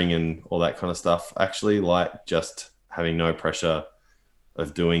touring and all that kind of stuff, I actually like just having no pressure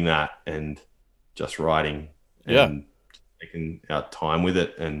of doing that and just writing and taking our time with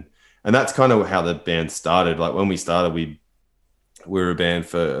it. And that's kind of how the band started. Like when we started, we were a band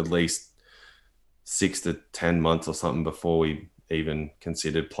for at least 6 to 10 months or something before we even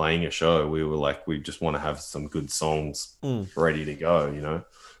considered playing a show. We were like, we just want to have some good songs ready to go,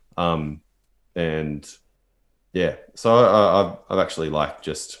 and yeah, so I've actually like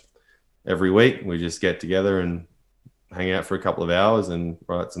just every week we just get together and hang out for a couple of hours and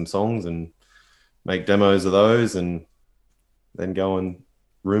write some songs and make demos of those, and then go and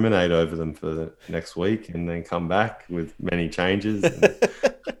ruminate over them for the next week, and then come back with many changes.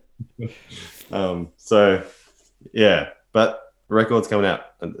 So yeah, but the record's coming out.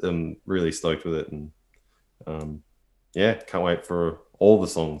 I'm really stoked with it, and yeah, can't wait for all the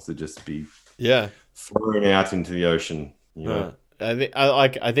songs to just be thrown out into the ocean.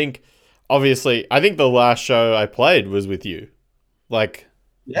 I think obviously the last show I played was with you. Like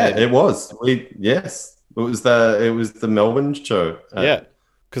it was. It was the Melbourne show.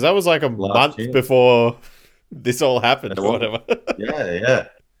 Because that was like a month before this all happened or whatever. Yeah.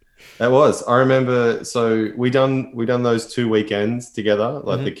 That was. I remember. So we done those 2 weekends together,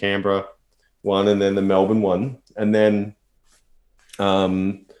 like the Canberra one and then the Melbourne one, and then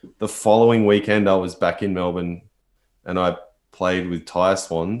the following weekend I was back in Melbourne, and I played with Tire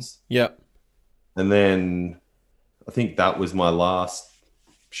Swans. Yeah, and then I think that was my last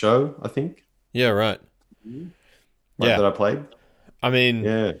show. I think. Yeah. Right. That I played. I mean.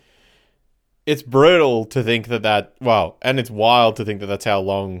 Yeah. It's brutal to think and it's wild to think that that's how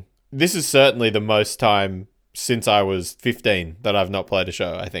long. This is certainly the most time since I was 15 that I've not played a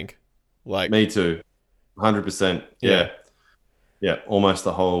show, I think. Like me too. 100%. Yeah. Almost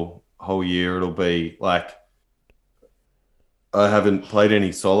the whole year it'll be like I haven't played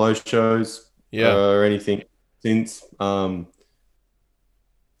any solo shows or anything since. Like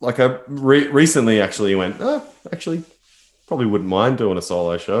I recently actually went, probably wouldn't mind doing a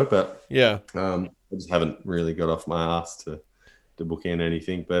solo show, but I just haven't really got off my ass to book in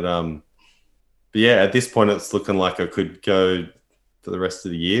anything. But yeah, at this point it's looking like I could go for the rest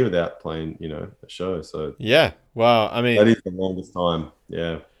of the year without playing, a show. So well, I mean, that is the longest time.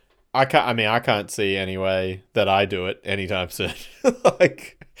 Yeah, I can't see any way that I do it anytime soon.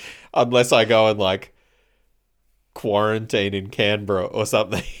 Like, unless I go and like quarantine in Canberra or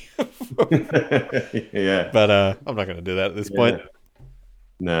something. Yeah, but I'm not going to do that at this point.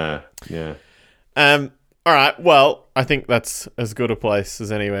 Nah, yeah. All right. Well, I think that's as good a place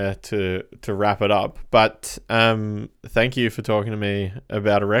as anywhere to wrap it up. But thank you for talking to me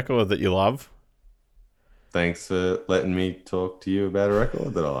about a record that you love. thanks for letting me talk to you about a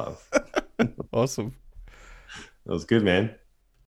record that I love. Awesome. That was good, man.